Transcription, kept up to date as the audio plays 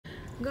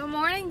Good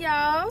morning,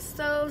 y'all.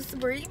 So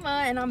Sabriyyah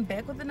Iman, and I'm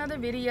back with another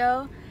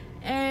video.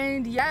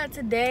 And yeah,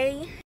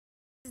 today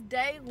is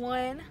day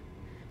one,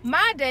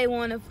 my day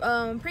one of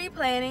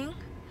pre-planning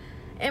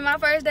and my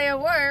first day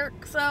of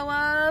work. So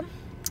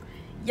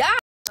yeah,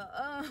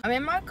 I'm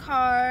in my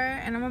car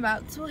and I'm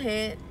about to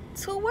head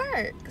to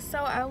work. So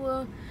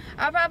I'll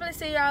probably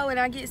see y'all when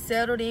I get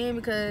settled in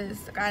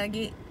because I gotta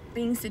get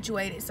things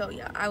situated. So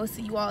yeah, I will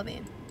see you all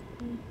then.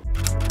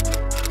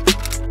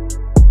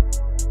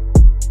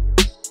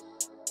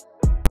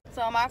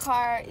 So my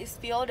car is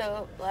filled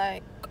up,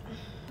 like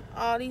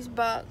all these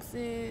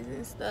boxes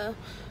and stuff,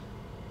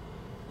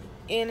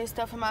 and it's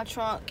stuff in my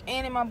trunk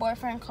and in my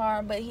boyfriend's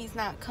car, but he's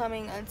not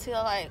coming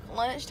until like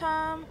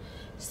lunchtime.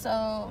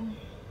 So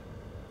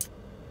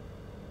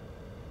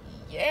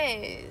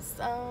yes,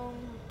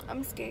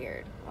 I'm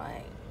scared.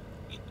 Like,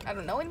 I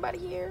don't know anybody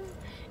here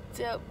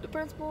except the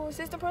principal,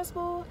 assistant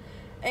principal,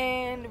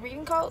 and the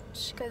reading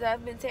coach, because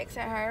I've been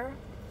texting her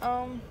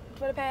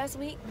for the past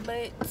week.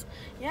 But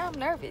yeah, I'm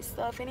nervous.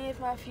 So if any of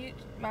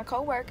my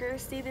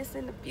co-workers see this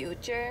in the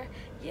future,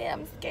 yeah,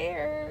 I'm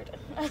scared.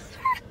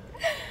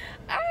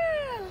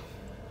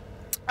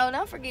 Oh,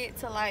 don't forget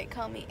to like,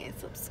 comment, and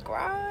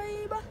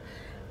subscribe.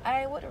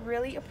 I would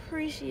really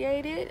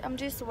appreciate it. I'm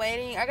just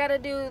waiting. I gotta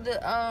do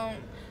the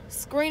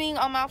screening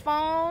on my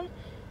phone,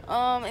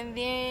 and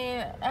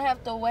then I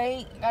have to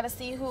wait. Gotta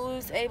see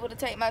who's able to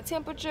take my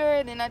temperature,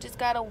 and then I just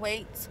gotta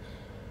wait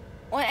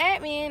on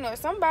admin or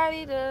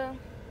somebody to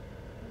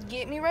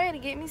get me ready,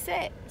 get me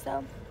set.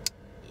 So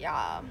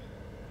yeah,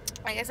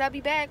 I guess I'll be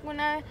back when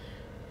I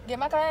get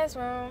my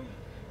classroom.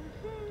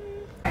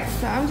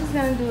 So I'm just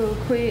gonna do a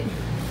quick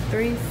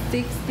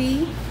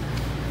 360.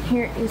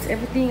 Here is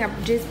everything.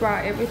 I just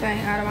brought everything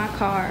out of my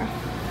car,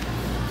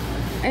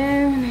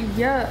 and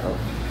yeah,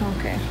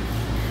 okay,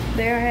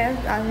 there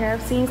I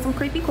have seen some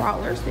creepy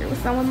crawlers. There was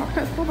someone my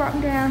principal brought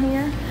me down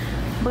here,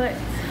 but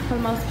for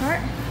the most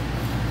part,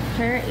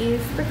 here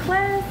is the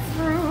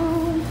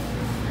classroom,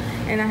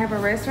 and I have a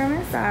restroom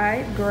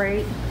inside.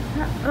 Great.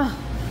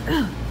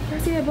 I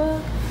see a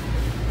bug.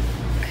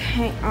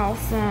 Okay,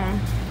 awesome.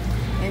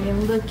 And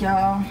then look,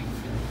 y'all,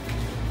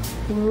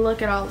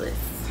 look at all this.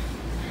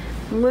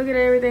 Look at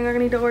everything I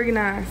need to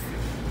organize.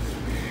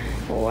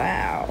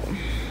 Wow.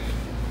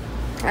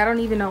 I don't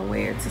even know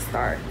where to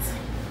start.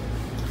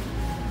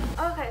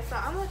 Okay, so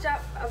I'm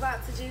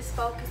about to just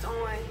focus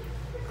on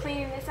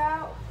cleaning this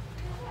out.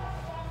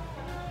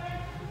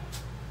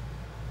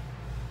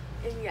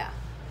 And yeah.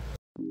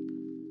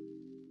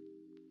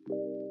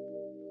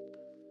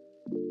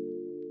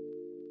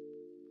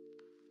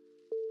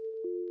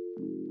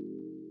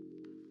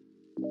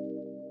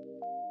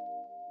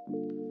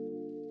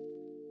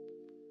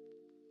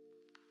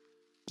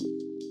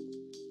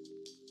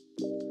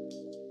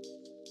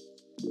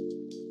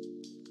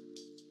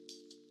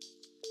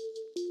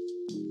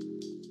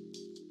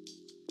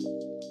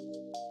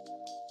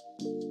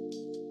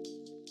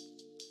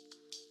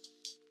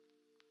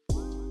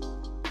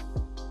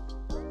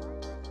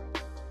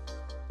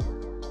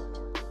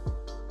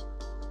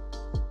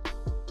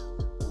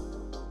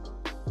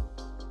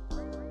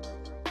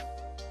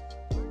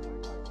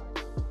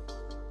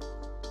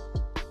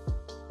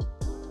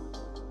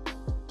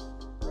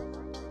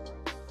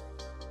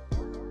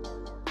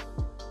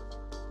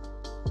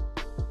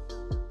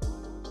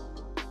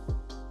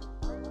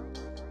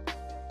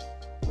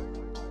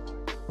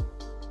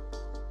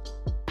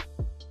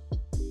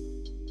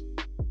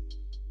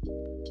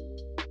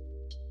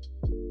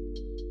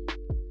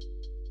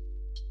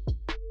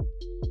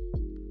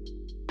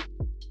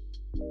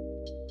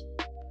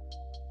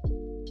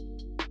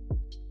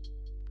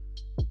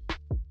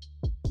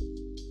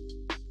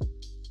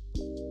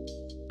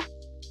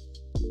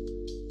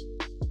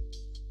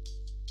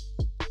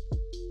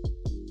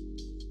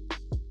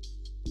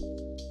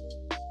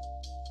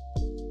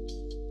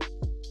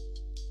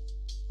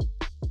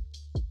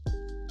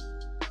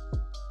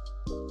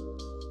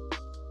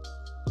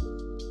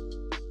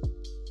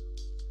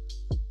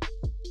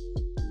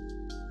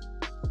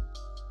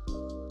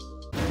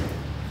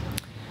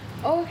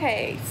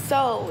 Okay,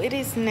 so it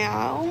is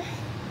now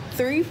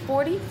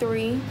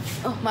 3:43.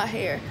 Oh, my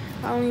hair.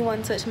 I don't even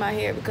want to touch my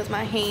hair because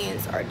my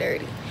hands are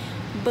dirty.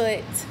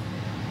 But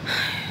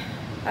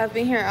I've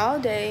been here all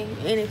day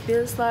and it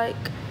feels like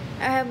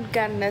I haven't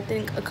got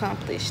nothing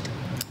accomplished.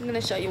 I'm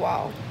gonna show you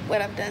all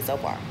what I've done so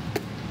far.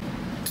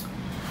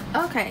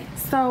 Okay,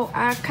 so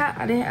I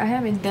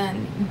haven't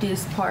done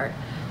this part,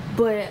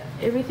 but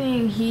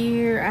everything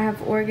here I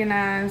have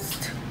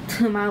organized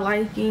to my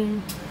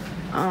liking.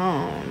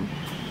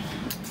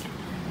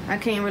 I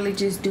can't really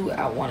just do what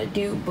I want to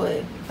do,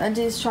 but I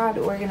just tried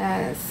to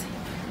organize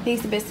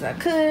things the best that I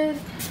could.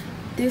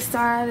 This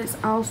side is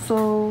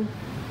also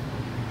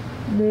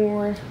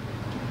more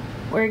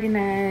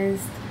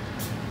organized.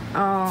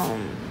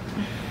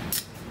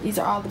 These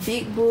are all the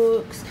big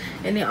books,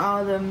 and then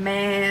all the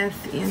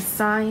math and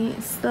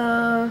science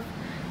stuff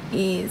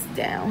is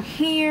down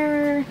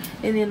here,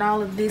 and then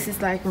all of this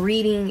is like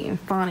reading and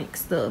phonics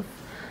stuff.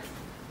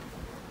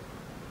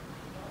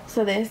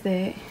 So that's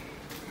that.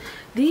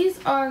 these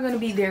are going to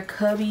be their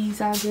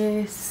cubbies, I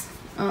guess.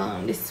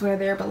 This is where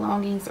their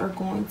belongings are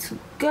going to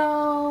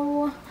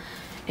go.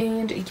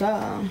 And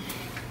yeah.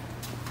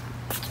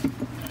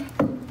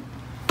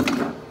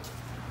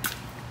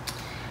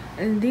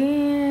 And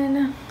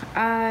then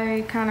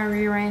I kind of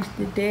rearranged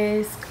the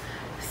desk,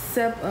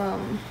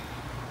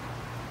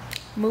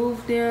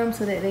 moved them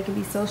so that they can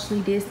be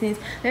socially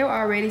distanced. They were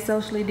already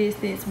socially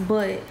distanced,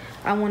 but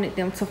I wanted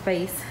them to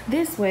face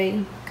this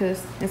way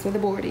because that's where the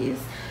board is.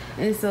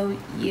 And so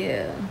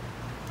yeah,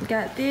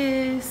 got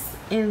this.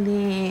 And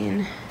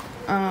then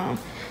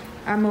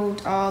I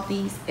moved all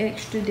these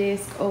extra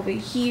desks over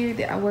here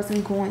that I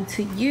wasn't going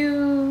to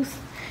use.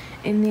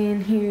 And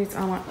then here's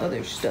all my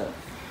other stuff.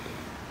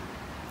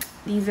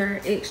 These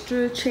are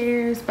extra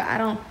chairs, but I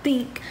don't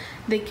think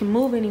they can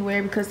move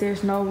anywhere because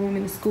there's no room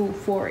in the school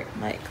for it.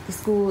 Like, the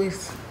school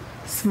is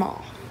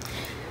small.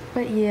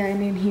 But yeah,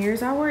 and then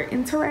here's our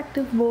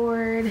interactive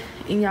board.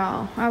 And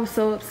y'all, I was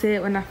so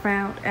upset when I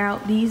found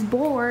out these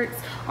boards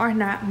are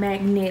not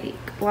magnetic.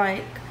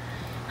 Like,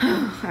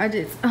 I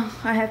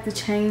have to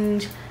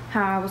change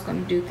how I was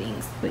gonna do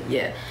things. But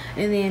yeah,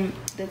 and then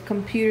the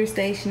computer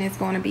station is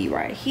going to be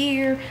right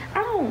here.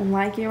 I don't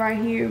like it right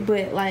here,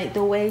 but like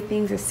the way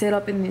things are set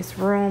up in this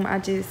room, I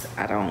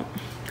don't,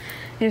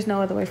 there's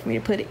no other way for me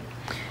to put it.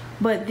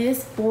 But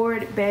this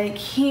board back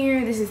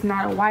here, this is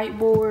not a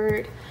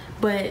whiteboard,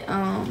 but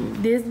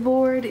this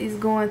board is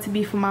going to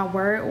be for my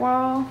word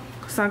wall.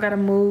 So I gotta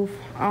move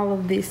all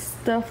of this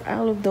stuff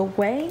out of the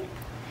way.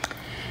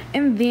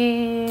 And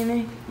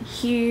then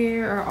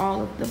here are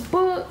all of the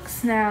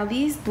books. Now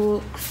these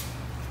books,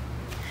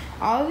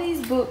 all of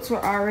these books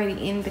were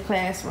already in the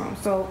classroom.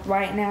 So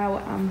right now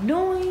what I'm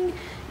doing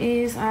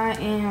is I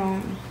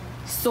am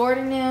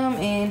sorting them,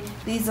 and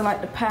these are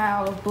like the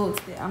pile of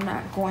books that I'm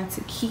not going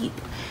to keep.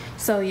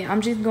 So yeah, I'm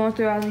just going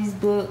through all these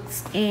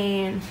books,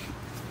 and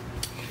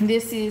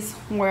this is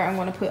where I'm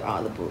going to put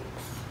all the books.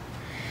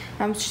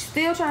 I'm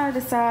still trying to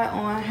decide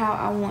on how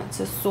I want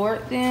to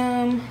sort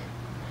them.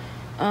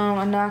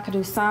 I know I could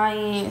do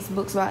science,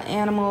 books about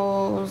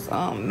animals,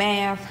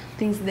 math,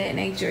 things of that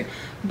nature,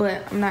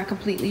 but I'm not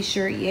completely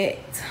sure yet.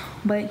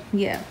 But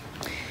yeah,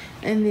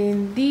 and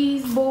then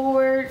these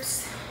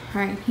boards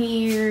right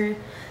here,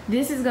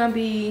 this is gonna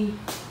be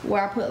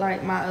where I put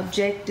like my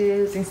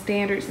objectives and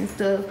standards and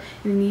stuff.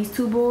 And then these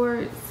two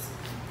boards,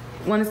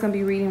 one is gonna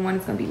be reading, one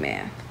is gonna be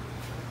math.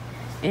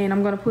 And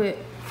I'm gonna put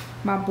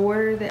my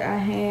border that I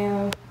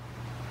have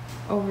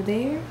over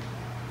there.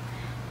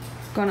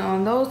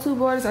 On those two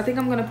borders, I think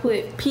I'm gonna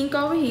put pink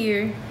over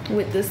here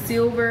with the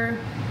silver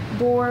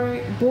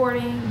border,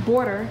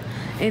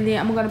 and then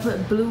I'm gonna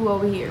put blue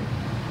over here,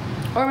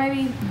 or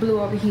maybe blue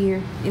over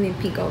here and then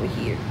pink over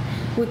here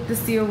with the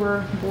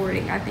silver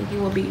boarding. I think it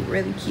will be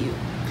really cute.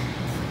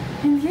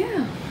 And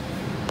yeah,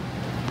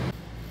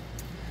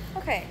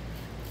 okay,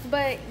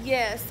 but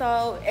yeah,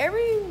 so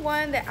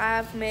everyone that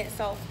I've met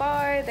so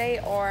far, they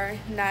are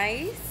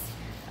nice.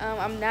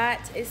 I'm not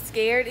as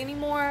scared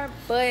anymore,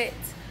 but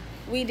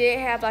we did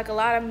have like a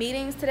lot of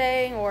meetings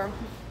today, or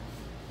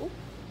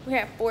we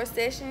had 4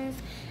 sessions,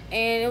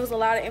 and it was a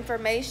lot of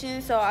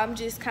information. So I'm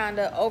just kind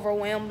of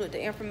overwhelmed with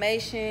the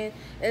information,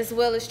 as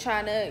well as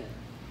trying to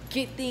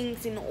get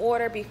things in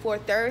order before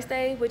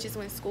Thursday, which is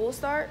when school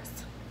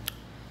starts.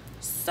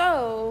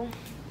 So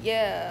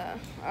yeah,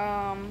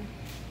 I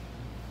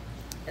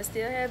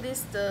still have this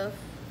stuff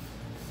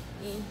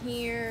in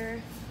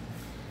here,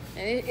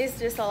 and it's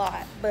just a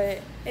lot. But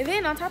and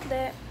then on top of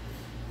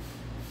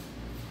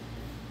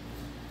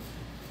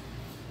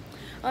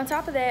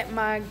that,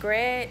 my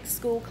grad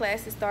school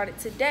classes started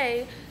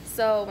today.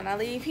 So when I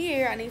leave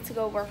here, I need to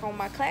go work on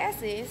my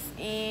classes,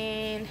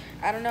 and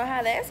I don't know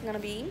how that's gonna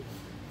be.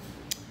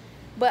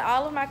 But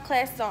all of my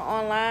classes are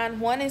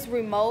online. One is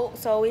remote,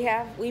 so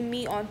we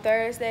meet on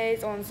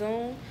Thursdays on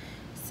Zoom.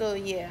 So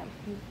yeah,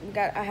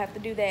 I have to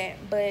do that.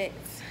 But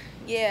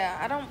yeah,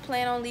 I don't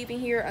plan on leaving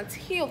here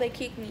until they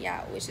kick me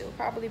out, which will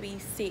probably be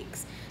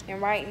 6.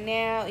 And right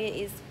now it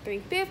is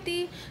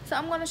 3:50, so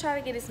I'm gonna try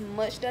to get as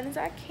much done as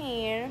I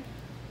can,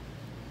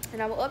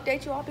 and I will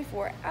update you all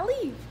before I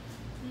leave.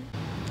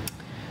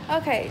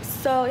 Okay,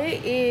 so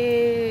it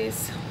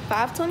is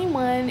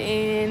 5:21,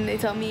 and they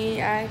told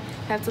me I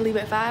have to leave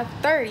at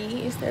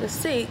 5:30 instead of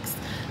 6.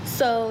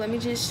 So let me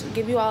just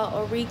give you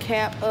all a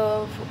recap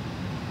of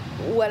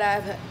what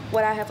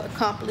I have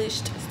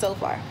accomplished so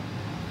far.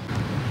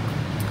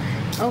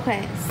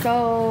 Okay,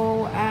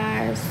 so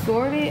I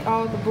sorted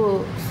all the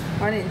books.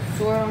 I didn't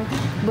sort them,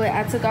 but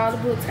I took all the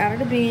books out of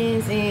the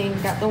bins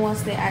and got the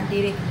ones that I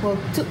didn't, well,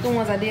 took the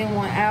ones I didn't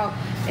want out,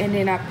 and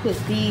then I put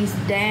these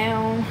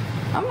down.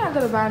 I'm not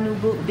gonna buy new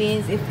book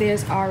bins if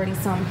there's already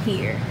some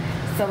here.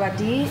 So I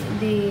did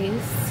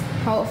this.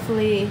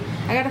 Hopefully,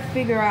 I gotta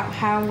figure out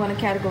how I'm gonna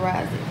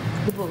categorize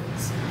it, the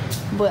books.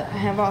 But I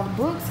have all the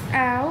books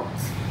out.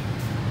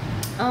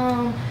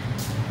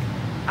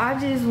 I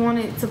just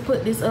wanted to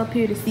put this up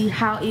here to see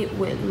how it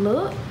would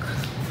look.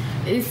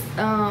 It's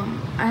I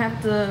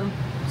have to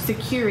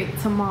secure it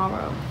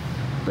tomorrow,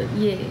 but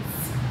yes,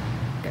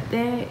 got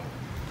that.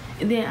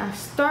 And then I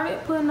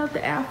started putting up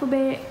the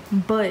alphabet,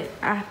 but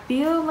I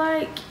feel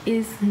like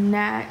it's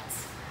not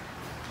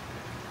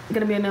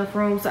gonna be enough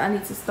room, so I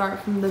need to start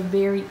from the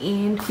very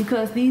end,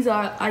 because these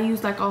are, I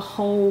use like a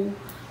whole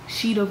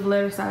sheet of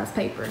letter size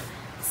paper.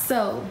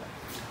 So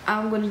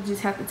I'm gonna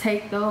just have to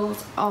take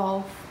those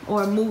off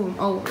or move them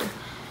over.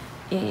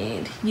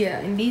 And yeah,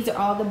 and these are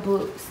all the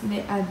books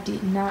that I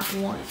did not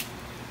want.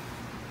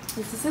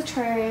 This is the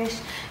trash.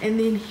 And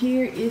then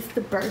here is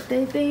the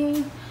birthday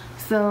thing.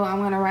 So I'm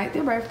gonna write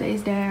their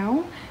birthdays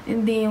down,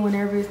 and then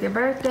whenever it's their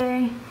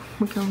birthday,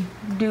 we can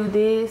do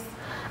this.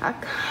 I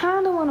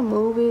kind of want to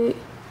move it,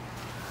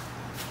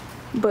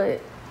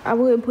 but I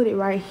wouldn't put it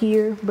right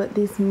here, but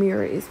this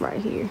mirror is right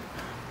here.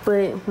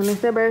 But when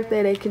it's their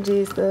birthday, they can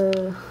just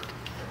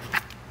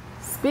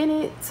spin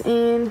it,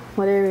 and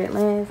whatever it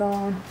lands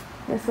on,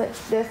 that's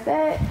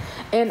that.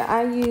 And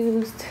I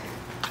used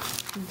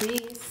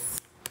this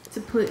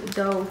to put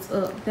those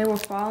up. They were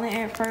falling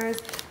at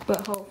first,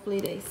 but hopefully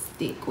they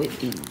stick with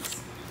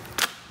these.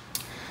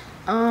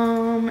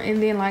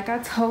 And then like I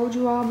told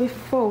you all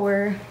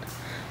before,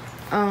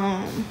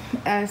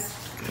 I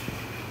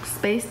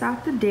spaced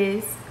out the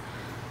desk.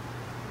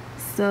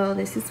 So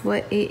this is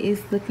what it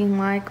is looking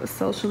like, a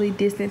socially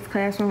distanced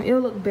classroom.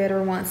 It'll look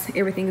better once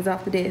everything is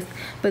off the desk.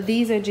 But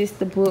these are just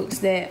the books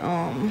that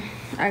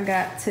I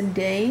got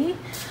today.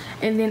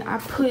 And then I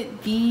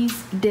put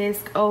these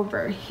desks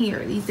over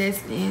here, these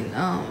desks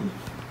and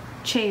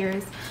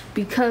chairs,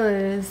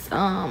 because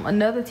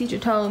another teacher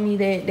told me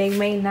that they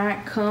may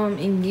not come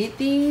and get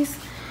these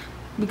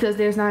because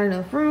there's not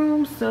enough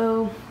room.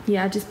 So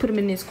yeah, I just put them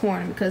in this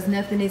corner because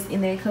nothing is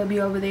in that cubby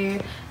over there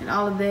and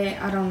all of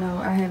that. I don't know,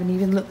 I haven't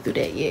even looked through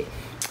that yet.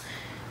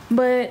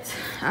 But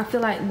I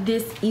feel like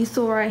this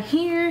easel right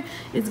here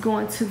is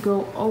going to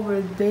go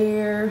over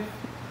there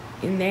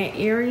in that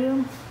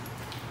area.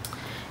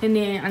 And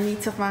then I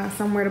need to find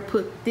somewhere to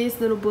put this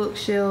little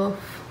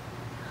bookshelf.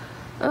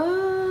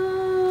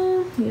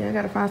 Yeah, I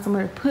gotta find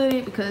somewhere to put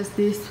it because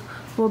this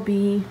will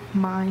be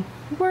my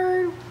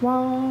word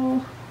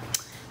wall.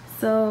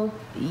 So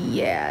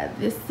yeah,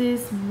 this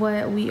is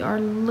what we are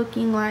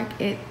looking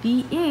like at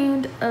the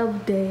end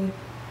of day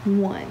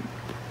 1.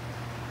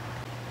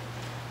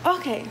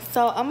 Okay,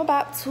 so I'm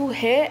about to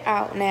head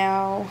out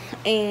now,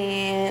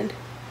 and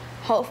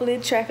hopefully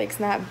the traffic's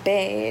not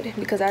bad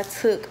because I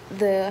took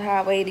the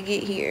highway to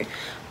get here.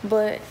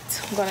 But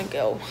I'm gonna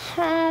go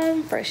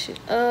home, freshen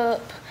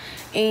up,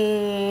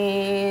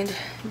 and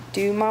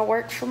do my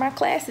work for my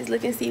classes.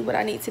 Look and see what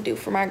I need to do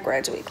for my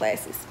graduate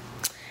classes.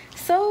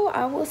 So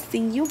I will see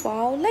you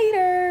all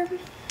later.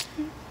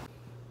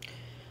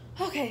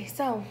 Okay,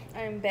 so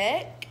I'm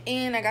back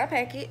and I got a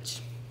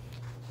package.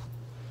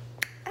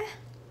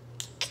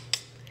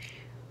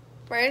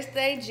 First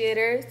day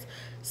jitters.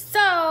 So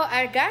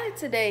I got it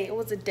today. It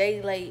was a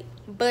day late,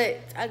 but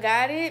I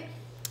got it.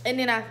 And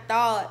then I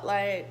thought,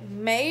 like,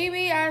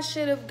 maybe I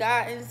should have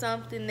gotten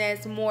something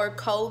that's more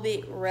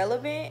COVID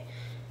relevant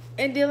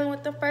in dealing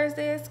with the first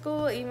day of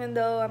school, even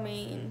though, I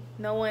mean,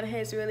 no one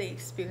has really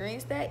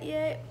experienced that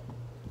yet.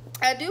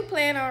 I do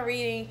plan on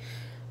reading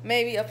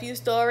maybe a few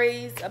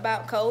stories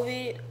about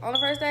COVID on the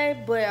first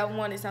day, but I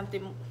wanted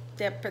something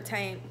that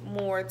pertained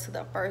more to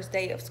the first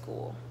day of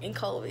school in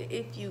COVID,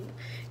 if you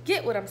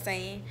get what I'm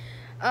saying.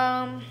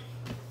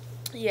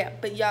 Yeah,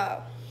 but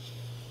y'all,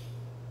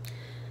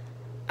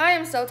 I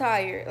am so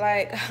tired.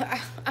 Like,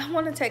 I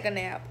want to take a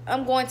nap.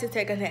 I'm going to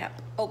take a nap.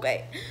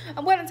 Okay,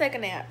 I'm going to take a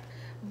nap,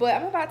 but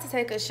I'm about to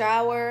take a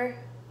shower.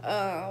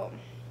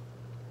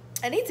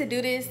 I need to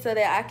do this so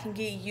that I can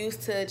get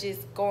used to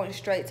just going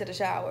straight to the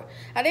shower.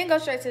 I didn't go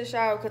straight to the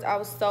shower because I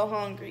was so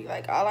hungry.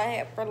 Like, all I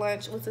had for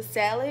lunch was a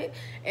salad,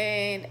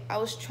 and I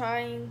was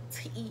trying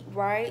to eat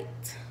right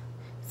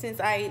since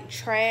I ate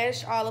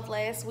trash all of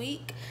last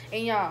week.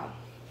 And y'all,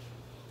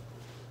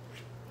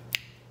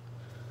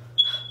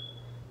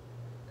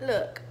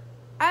 look,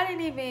 I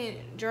didn't even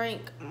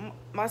drink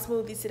my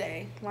smoothie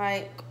today.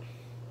 Like,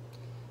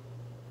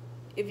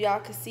 if y'all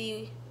could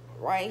see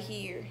right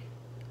here,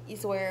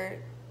 is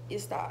where it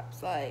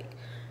stops. Like,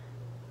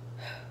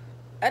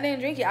 I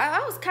didn't drink it. I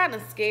was kind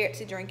of scared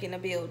to drink in the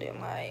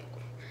building. Like,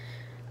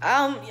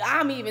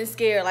 I'm even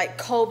scared, like,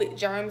 COVID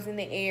germs in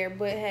the air.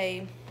 But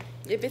hey,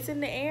 if it's in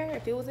the air,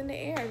 if it was in the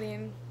air,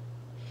 then.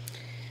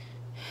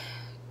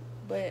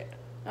 But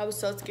I was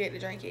so scared to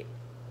drink it.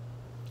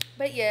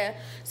 But yeah,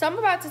 so I'm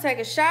about to take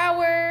a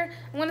shower.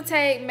 I'm gonna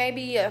take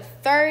maybe a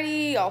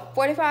 30 or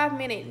 45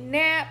 minute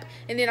nap,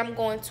 and then I'm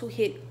going to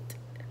hit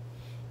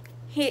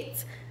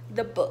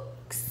the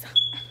books.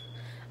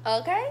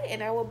 Okay,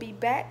 and I will be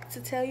back to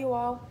tell you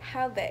all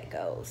how that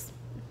goes.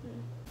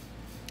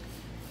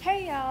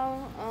 Hey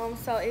y'all,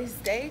 so it's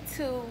day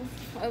 2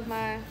 of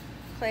my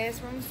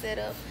classroom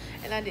setup,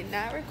 and I did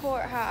not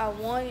record how I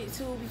wanted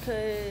to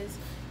because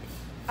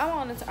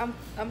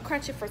I'm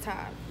crunching for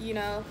time, you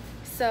know.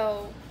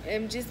 So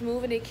I'm just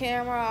moving the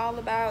camera all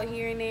about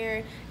here and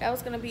there. That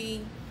was gonna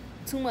be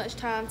too much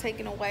time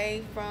taken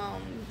away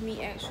from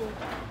me actually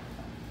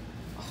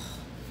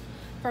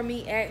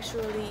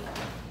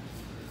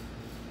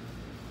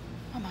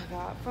oh my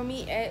god, for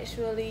me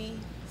actually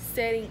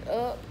setting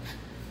up.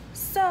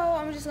 So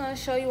I'm just gonna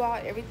show you all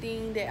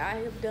everything that I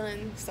have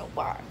done so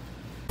far.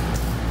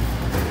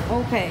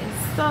 Okay,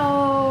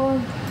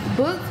 so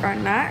books are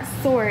not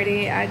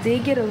sorted. I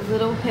did get a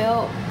little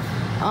help,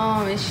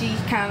 and she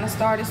kind of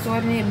started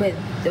sorting it, but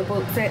the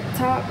books at the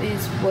top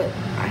is what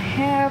I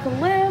have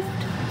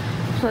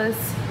left, plus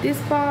this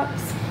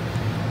box.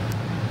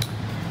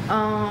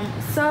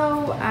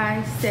 So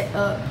I set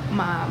up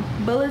my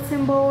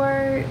bulletin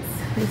boards.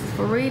 This is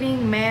for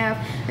reading, math,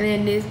 and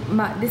then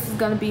this is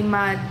gonna be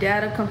my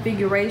data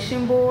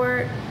configuration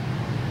board.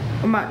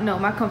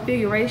 My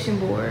configuration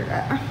board.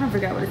 I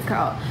forgot what it's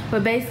called,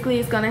 but basically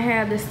it's gonna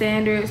have the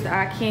standards, the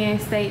I can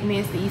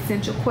statements, the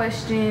essential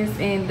questions,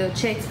 and the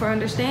checks for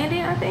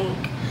understanding, I think.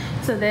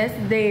 So that's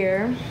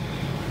there.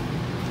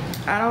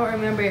 I don't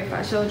remember if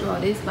I showed you all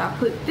this, but I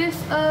put this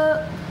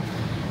up,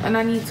 and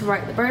I need to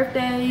write the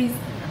birthdays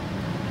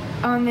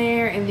on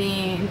there, and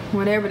then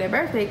whenever their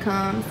birthday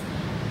comes,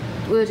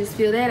 we'll just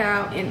fill that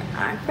out. And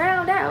I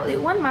found out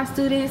that one of my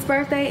students'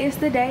 birthday is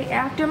the day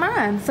after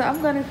mine, so I'm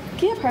gonna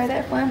give her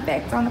that fun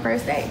fact on the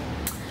first day.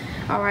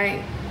 All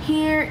right,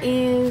 here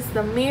is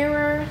the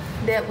mirror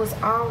that was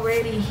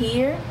already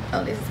here.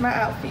 Oh, this is my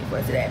outfit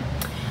for today,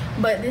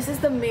 but this is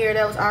the mirror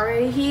that was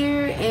already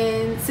here,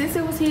 and since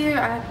it was here,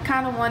 I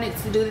kind of wanted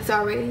to do this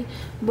already.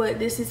 But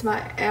this is my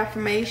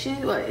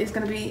affirmation. Well, it's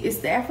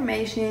the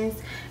affirmations,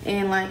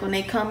 and like when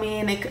they come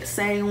in, they could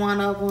say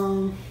one of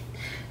them.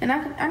 And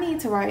I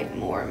need to write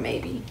more,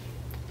 maybe.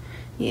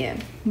 Yeah,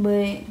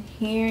 but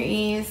here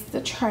is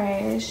the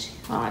trash,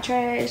 all my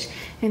trash,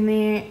 and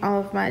then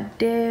all of my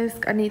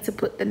desk. I need to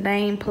put the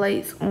name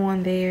plates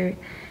on there,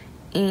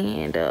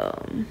 and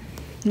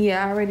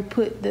yeah, I already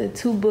put the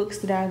 2 books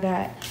that I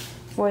got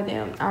for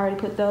them. I already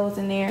put those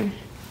in there.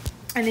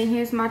 And then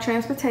here's my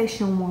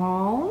transportation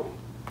wall.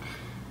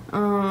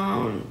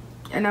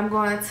 And I'm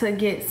going to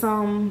get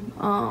some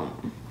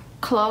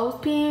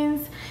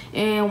clothespins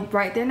and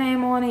write their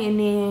name on it, and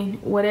then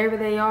whatever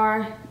they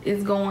are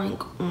is going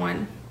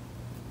on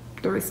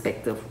the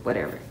respective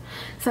whatever.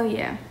 So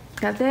yeah,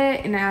 got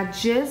that, and I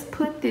just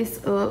put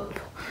this up.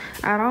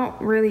 I don't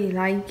really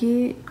like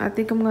it. I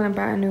think I'm gonna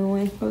buy a new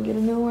one, go get a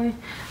new one.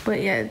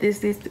 But yeah,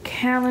 this is the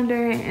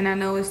calendar, and I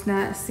know it's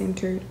not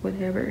centered,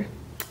 whatever.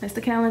 That's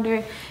the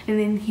calendar, and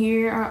then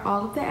here are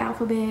all of the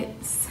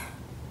alphabets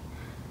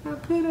I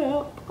put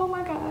up. Oh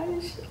my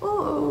gosh.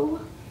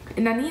 Oh.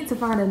 And I need to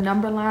find a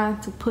number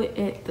line to put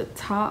at the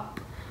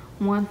top,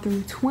 1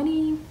 through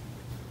 20.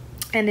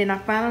 And then I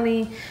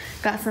finally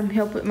got some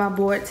help with my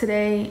board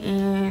today,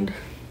 and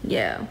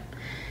yeah.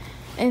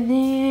 And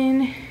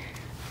then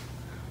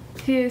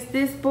here's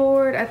this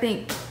board. I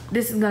think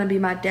this is gonna be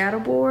my data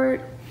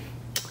board.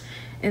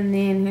 And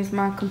then here's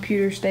my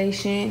computer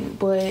station,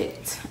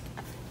 but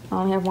I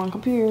only have one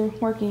computer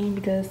working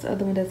because the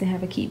other one doesn't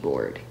have a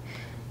keyboard.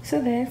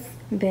 So that's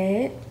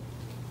that.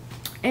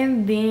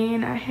 And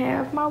then I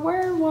have my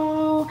word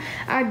wall.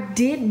 I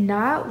did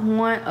not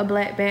want a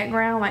black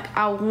background. Like,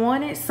 I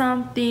wanted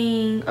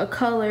something, a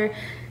color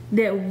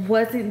that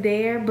wasn't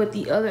there, but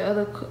the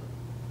other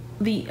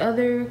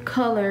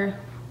color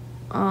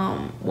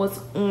was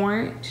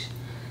orange.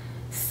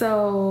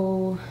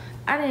 So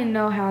I didn't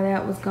know how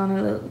that was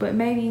gonna look, but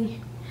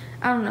maybe,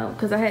 I don't know,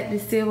 because I had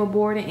this silver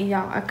boarding, and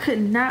y'all, I could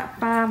not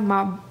find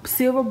my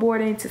silver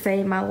boarding to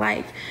save my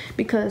life,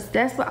 because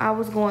that's what I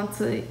was going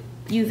to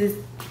use this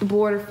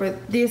border for,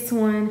 this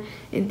one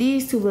and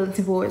these 2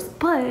 bulletin boards.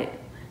 But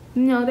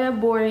you know, that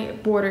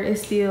border, it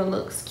still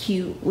looks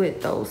cute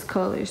with those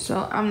colors,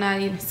 so I'm not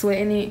even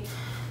sweating it.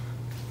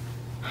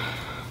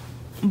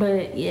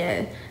 But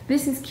yeah,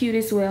 this is cute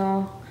as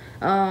well.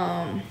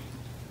 I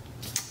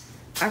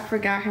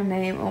forgot her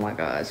name. Oh my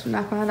gosh, when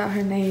I found out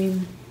her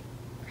name,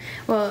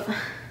 well,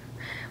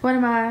 one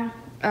of my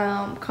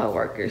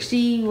co-workers,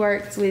 she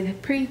works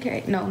with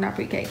pre-K, no, not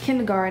pre-K,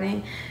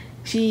 kindergarten.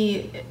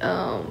 She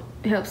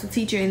helps the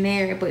teacher in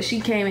there, but she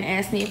came and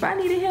asked me if I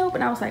needed help,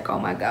 and I was like, oh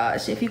my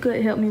gosh, if you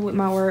could help me with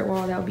my word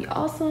wall, that would be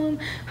awesome.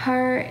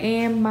 Her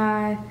and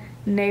my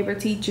neighbor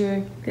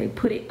teacher, they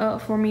put it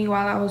up for me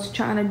while I was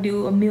trying to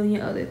do a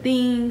million other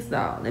things.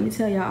 So let me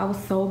tell y'all, I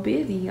was so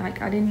busy, like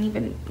I didn't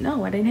even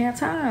know, I didn't have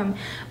time,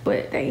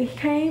 but they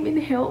came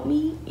and helped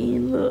me,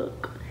 and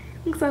look,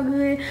 looks so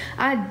good.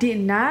 I did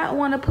not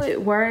want to put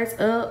words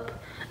up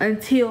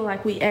until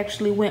like we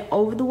actually went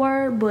over the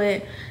word,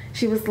 but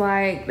she was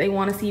like, they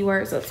want to see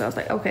words up, so I was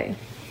like, okay.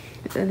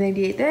 So they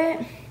did that.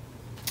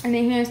 And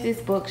then here's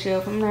this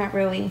bookshelf. I'm not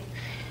really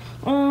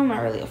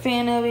a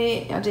fan of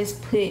it. I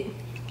just put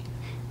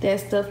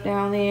that stuff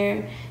down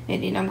there,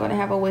 and then I'm gonna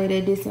have a way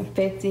to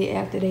disinfect it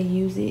after they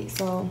use it.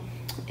 So,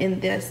 and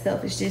that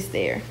stuff is just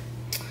there.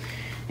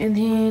 And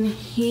then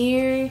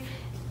here,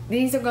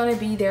 these are gonna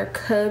be their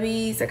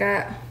cubbies. I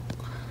got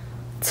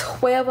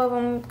 12 of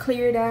them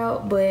cleared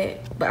out, but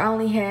I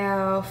only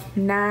have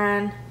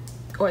 9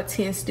 or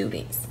 10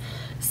 students,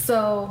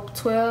 so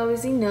 12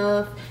 is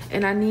enough.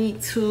 And I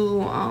need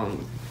to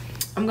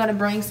I'm gonna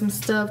bring some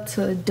stuff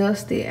to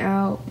dust it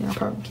out. Y'all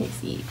probably can't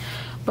see it,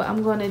 but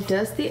I'm gonna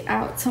dust it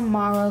out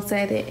tomorrow so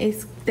that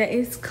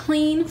it's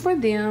clean for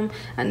them.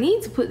 I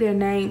need to put their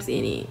names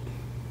in it.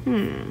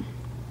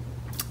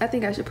 I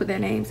think I should put their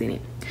names in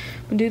it.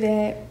 But do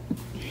that.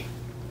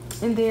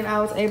 And then I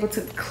was able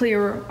to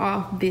clear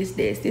off this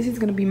desk. This is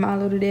gonna be my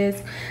little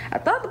desk. I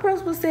thought the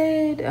principal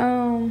said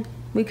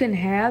we couldn't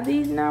have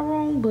these in our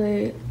room,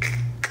 but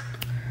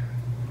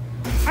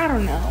I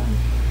don't know.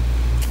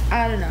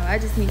 I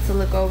just need to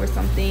look over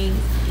some things.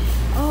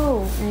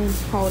 Oh, and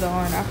hold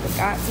on, I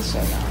forgot to show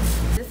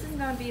y'all. This is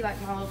gonna be like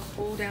my little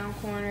cool down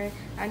corner.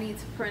 I need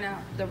to print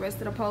out the rest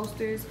of the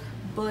posters,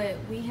 but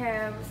we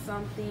have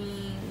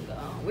something,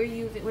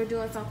 we're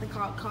doing something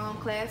called Calm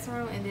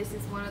Classroom, and this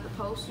is one of the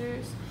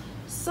posters.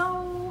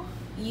 So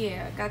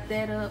yeah, got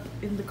that up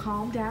in the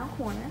calm down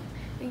corner.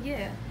 And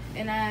yeah,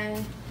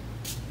 and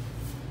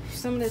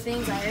some of the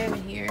things I have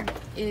in here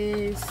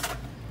is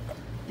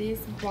this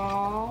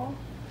ball,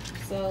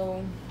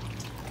 so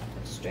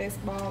a stress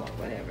ball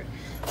or whatever,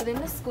 but then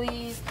the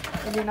squeeze.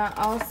 And then I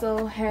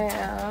also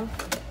have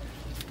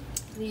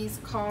these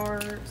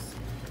cards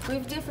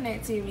with different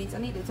activities. I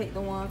need to take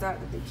the ones out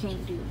that they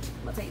can't do.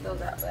 I'm gonna take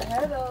those out, but I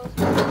have those.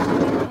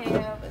 And then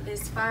I have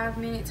this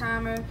 5-minute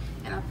timer,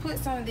 and I put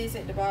some of this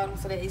at the bottom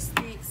so that it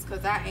sticks,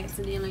 because I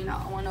accidentally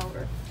knocked one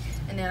over.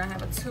 And then I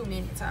have a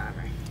 2-minute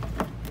timer.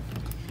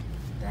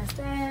 That's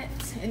that.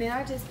 And then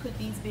I just put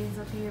these bins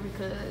up here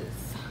because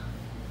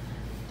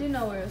didn't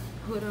know where else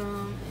to put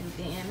them. And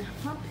then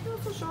my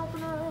pencil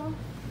sharpener,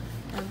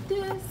 and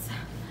this,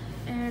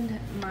 and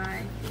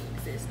my thing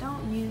says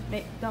don't make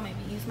me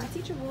use my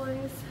teacher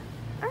voice.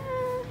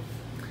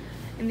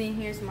 And then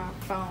here's my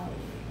phone.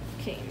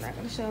 Okay, I'm not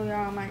gonna show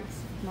y'all my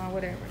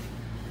whatever.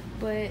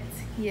 But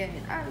yeah,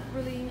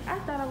 I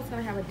thought I was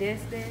gonna have a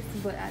desk,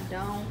 but I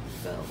don't.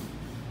 So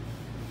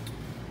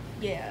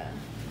yeah.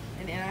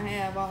 And then I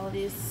have all of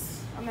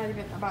this. I'm not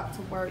even about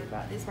to worry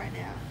about this right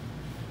now.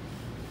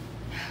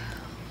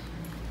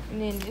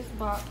 And then this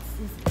box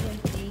is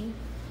empty.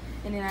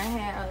 And then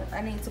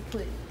I need to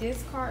put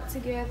this cart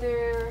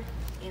together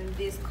and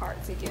this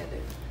cart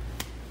together.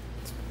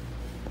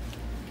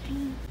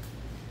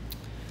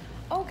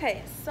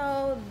 Okay,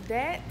 so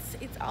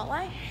it's all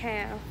I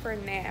have for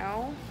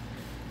now.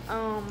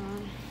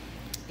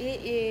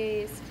 It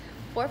is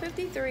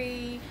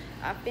 4:53.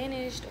 I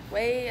finished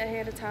way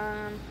ahead of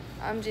time.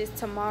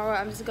 Tomorrow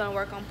I'm just gonna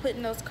work on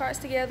putting those carts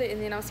together,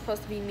 and then I'm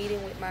supposed to be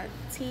meeting with my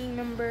team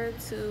member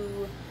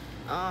to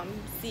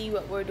see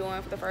what we're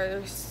doing for the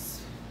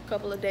first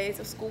couple of days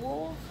of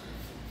school.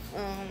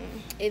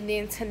 And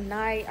then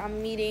tonight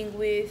I'm meeting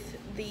with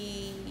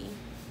the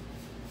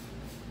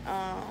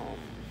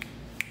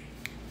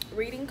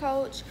reading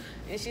coach,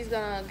 and she's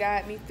gonna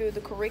guide me through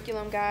the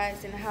curriculum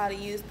guides and how to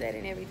use that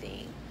and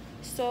everything.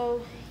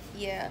 So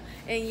yeah,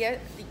 and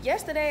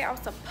yesterday I was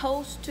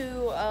supposed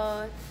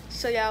to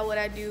show y'all what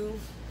I do,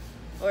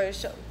 or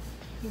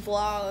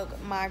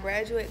vlog my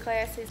graduate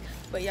classes,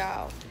 but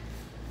y'all,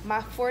 my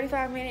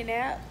 45-minute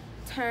nap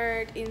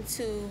turned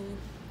into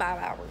 5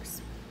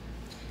 hours.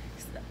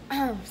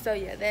 So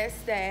yeah,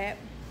 that's that.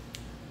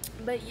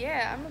 But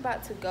yeah, I'm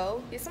about to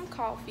go get some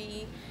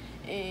coffee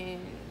and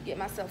get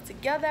myself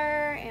together,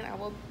 and I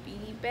will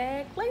be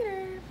back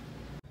later.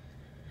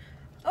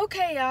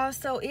 Okay y'all,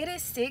 so it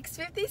is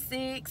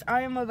 6:56.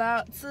 I am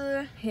about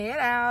to head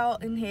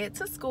out and head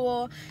to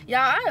school. Y'all,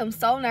 I am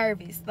so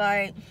nervous.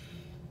 Like,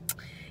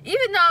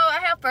 even though I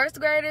have first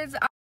graders,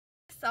 I'm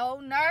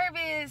so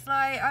nervous.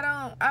 Like,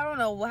 I don't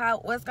know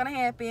what's gonna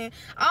happen.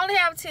 I only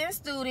have 10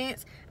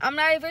 students. I'm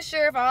not even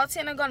sure if all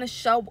 10 are gonna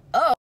show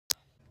up.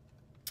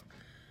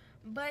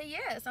 But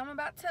yes, I'm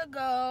about to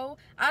go.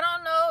 I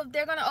don't know if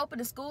they're gonna open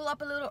the school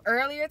up a little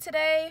earlier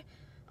today.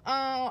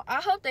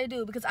 I hope they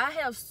do, because I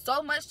have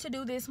so much to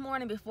do this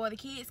morning before the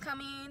kids come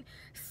in.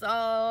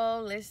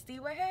 So let's see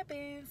what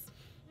happens.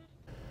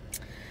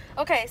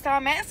 Okay, so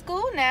I'm at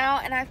school now,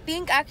 and I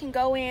think I can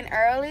go in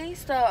early.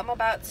 So I'm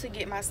about to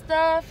get my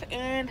stuff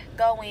and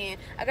go in.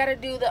 I gotta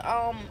do the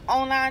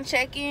online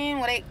check-in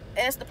where they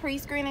ask the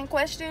pre-screening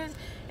questions,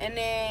 and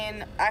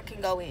then I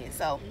can go in.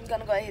 So I'm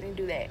gonna go ahead and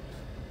do that.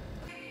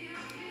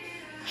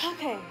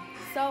 Okay,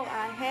 so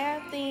I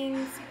have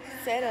things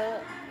set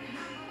up.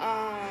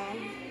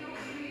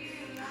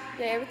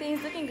 Yeah,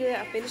 everything's looking good.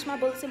 I finished my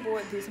bulletin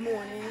board this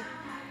morning,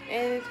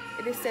 and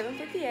it is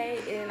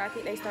 7:58, and I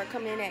think they start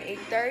coming in at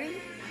 8:30.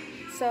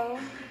 So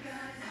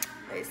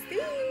let's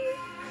see.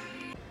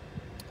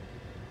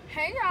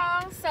 Hey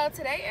y'all, so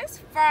today is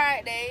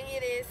Friday.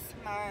 It is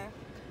my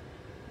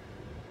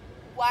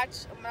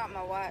watch, not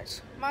my watch,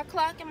 my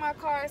clock in my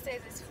car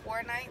says it's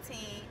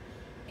 4:19.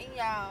 And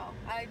y'all,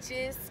 I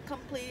just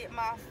completed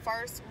my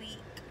first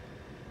week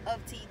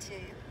of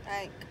teaching.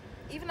 Like,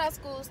 even though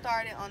school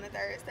started on a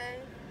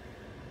Thursday,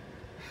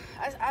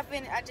 I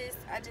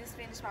just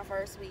finished my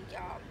first week,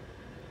 y'all.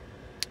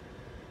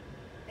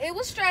 It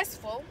was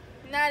stressful,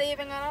 not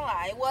even gonna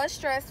lie. It was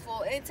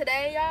stressful. And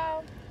today,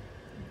 y'all,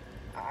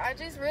 I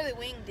just really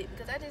winged it,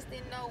 because I just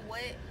didn't know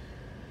what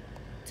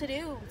to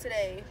do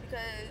today,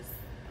 because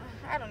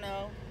I don't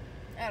know.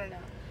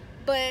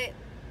 But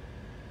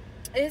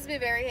It's been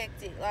very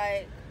hectic.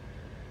 Like,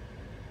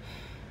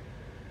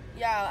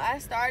 y'all, I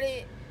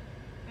started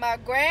my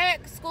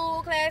grad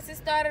school classes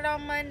started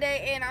on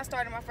Monday, and I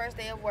started my first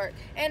day of work.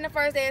 And the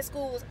first day of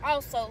school was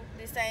also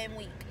the same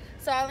week.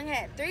 So I only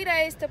had 3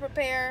 days to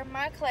prepare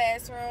my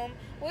classroom,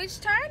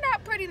 which turned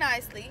out pretty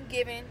nicely,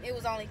 given it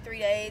was only 3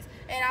 days.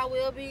 And I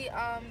will be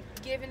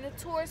giving the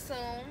tour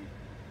soon.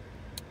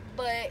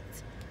 But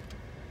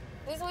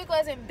this week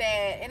wasn't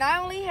bad. And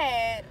I only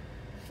had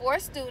 4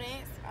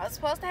 students. I was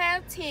supposed to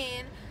have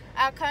 10.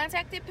 I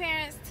contacted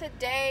parents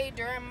today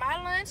during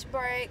my lunch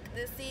break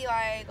to see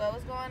like what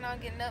was going on,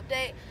 get an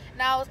update.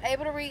 And I was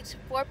able to reach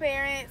 4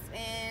 parents,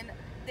 and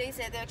they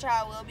said their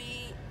child will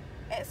be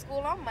at school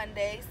on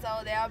Monday,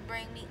 so they'll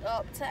bring me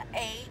up to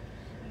 8.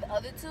 The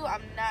other 2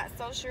 I'm not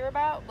so sure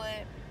about,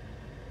 but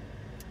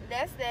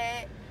that's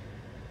that.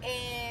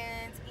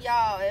 And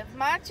y'all, if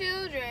my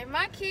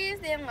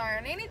kids didn't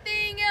learn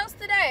anything else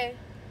today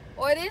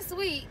or this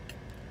week,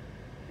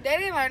 they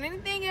didn't learn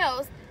anything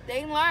else.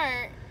 They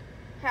learned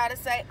how to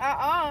say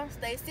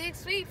stay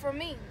 6 feet from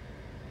me.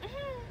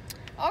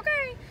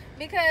 Okay,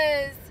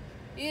 because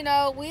you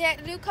know we had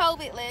to do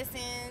COVID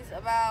lessons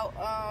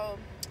about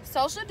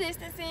social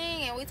distancing,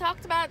 and we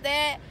talked about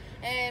that.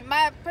 And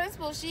my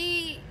principal,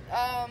 she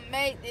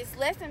made this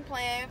lesson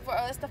plan for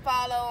us to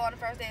follow on the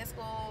first day of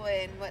school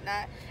and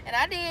whatnot, and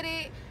I did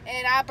it.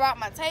 And I brought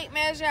my tape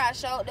measure. I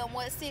showed them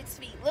what 6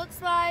 feet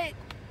looks like.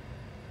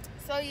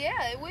 So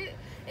yeah,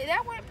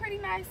 that went pretty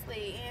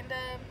nicely. And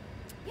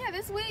yeah,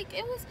 this week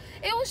it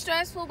was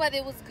stressful, but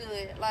it was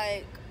good.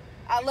 Like,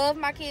 I love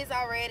my kids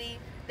already.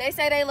 They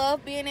say they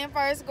love being in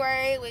first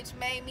grade, which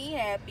made me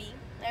happy.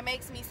 That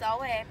makes me so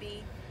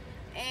happy.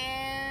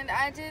 And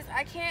I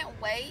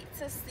can't wait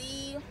to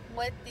see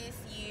what this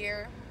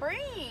year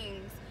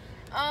brings.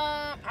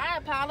 I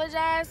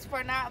apologize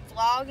for not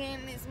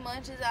vlogging as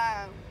much as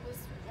I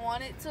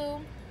wanted to.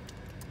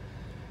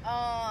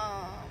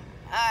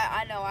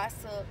 I know I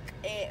suck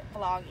at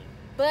vlogging,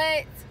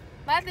 but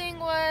my thing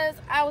was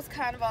I was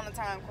kind of on a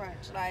time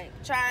crunch, like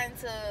trying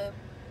to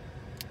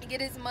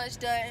get as much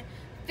done,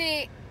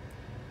 fit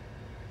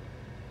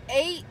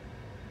 8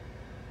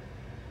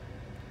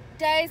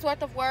 days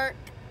worth of work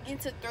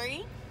into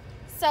 3.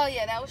 So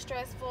yeah, that was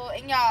stressful.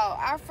 And y'all,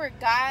 I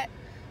forgot,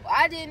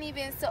 I didn't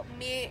even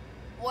submit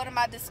one of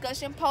my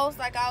discussion posts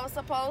like I was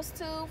supposed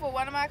to for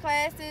one of my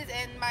classes.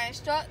 And my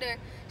instructor,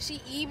 she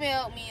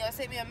emailed me or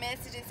sent me a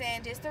message and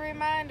saying just a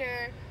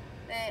reminder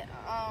that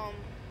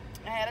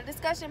I had a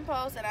discussion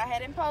post and I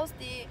hadn't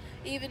posted,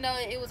 even though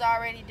it was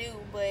already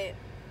due. But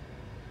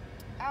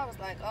I was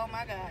like, oh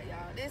my god,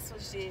 y'all, this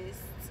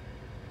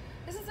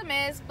is a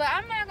mess. But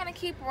I'm not gonna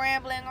keep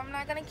rambling. I'm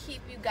not gonna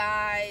keep you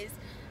guys.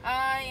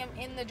 I am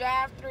in the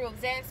drive-thru of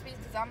Zaxby's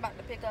because I'm about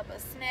to pick up a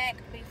snack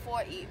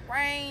before it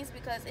rains,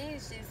 because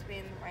it's just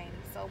been raining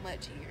so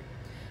much here.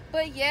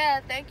 But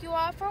yeah, thank you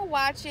all for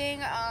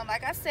watching.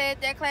 Like I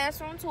said, that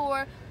classroom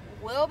tour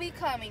will be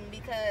coming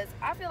because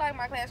I feel like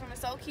my classroom is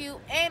so cute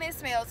and it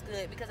smells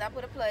good because I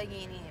put a plug-in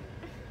in.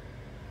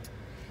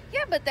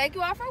 Yeah, but thank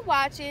you all for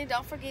watching.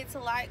 Don't forget to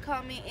like,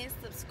 comment, and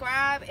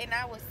subscribe, and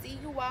I will see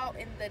you all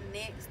in the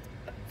next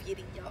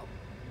video.